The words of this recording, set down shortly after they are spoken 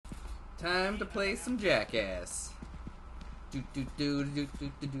Time to play some Jackass. Do do do do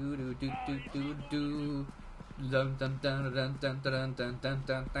do do do do do do do. Dun dun dun dun dun dun dun dun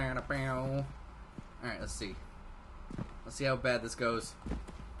dun dun. All right, let's see. Let's see how bad this goes.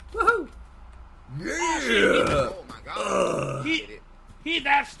 Woohoo! Yeah! Oh my god! He's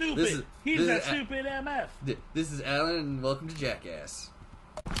that stupid. He's that stupid MF. This is Alan, and welcome to Jackass.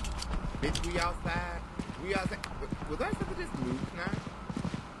 Bitch, we outside. We outside. Was that something just loose now?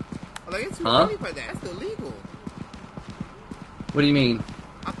 Like, it's too early for that. That's illegal. What do you mean?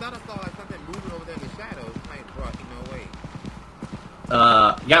 I thought I saw like something moving over there in the shadows. Like, bro, no way.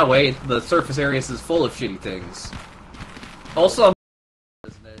 Yeah, wait. The surface area is full of shitty things. Also,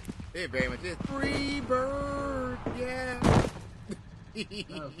 isn't it? It very much is. Free bird, yeah.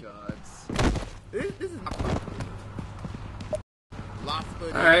 Oh god. This is lost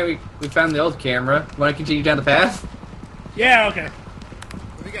footage. Alright, we found the old camera. Want to continue down the path? Yeah, okay.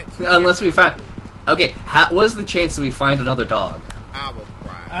 Unless we find... Okay, what is the chance that we find another dog? I will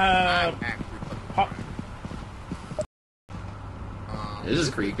cry. This is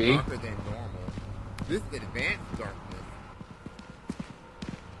creepy. Darker than normal. This is advanced darkness.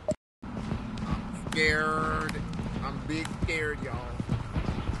 I'm scared. I'm big scared, y'all.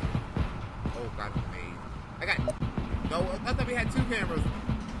 Oh god, I'm amazed. I thought we had two cameras.